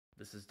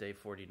This is day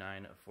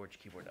 49 of Forge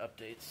Keyboard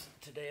Updates.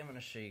 Today I'm going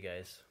to show you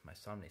guys my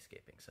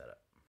Somniscaping setup.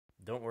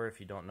 Don't worry if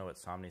you don't know what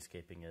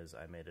Somniscaping is,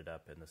 I made it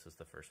up and this is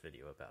the first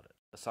video about it.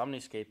 A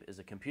Somniscape is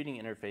a computing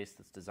interface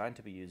that's designed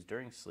to be used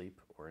during sleep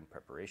or in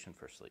preparation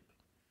for sleep.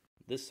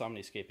 This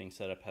Somniscaping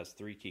setup has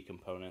three key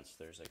components.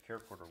 There's a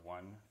Camcorder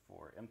 1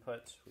 for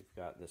input. We've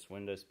got this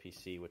Windows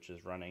PC which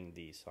is running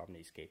the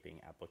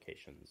Somniscaping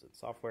applications and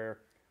software.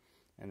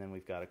 And then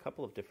we've got a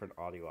couple of different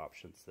audio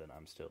options that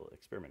I'm still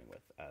experimenting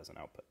with as an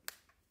output.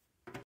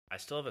 I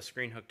still have a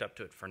screen hooked up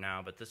to it for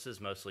now, but this is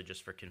mostly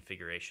just for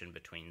configuration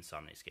between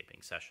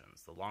Somniscaping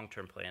sessions. The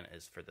long-term plan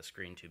is for the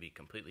screen to be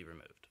completely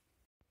removed.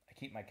 I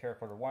keep my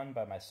Camcorder 1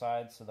 by my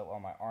side so that while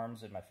my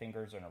arms and my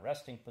fingers are in a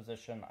resting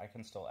position, I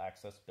can still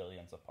access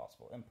billions of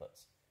possible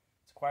inputs.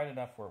 It's quiet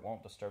enough where it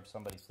won't disturb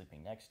somebody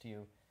sleeping next to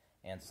you,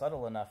 and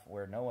subtle enough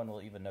where no one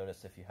will even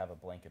notice if you have a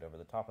blanket over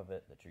the top of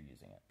it that you're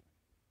using it.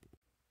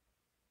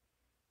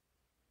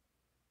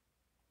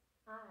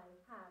 I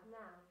have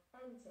now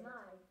entered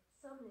my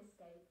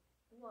Somniscape.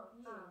 What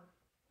you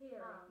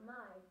hearing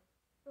my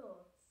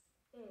thoughts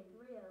in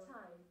real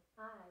time.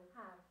 I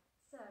have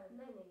so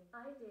many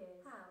ideas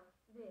how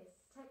this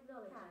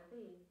technology can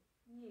be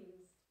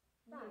used.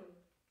 Thank you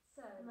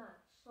so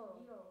much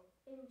for your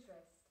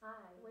interest.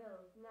 I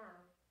will now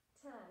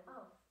turn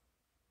off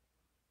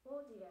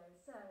audio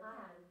so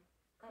I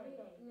can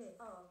create lists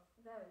of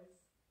those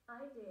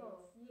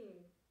ideas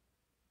you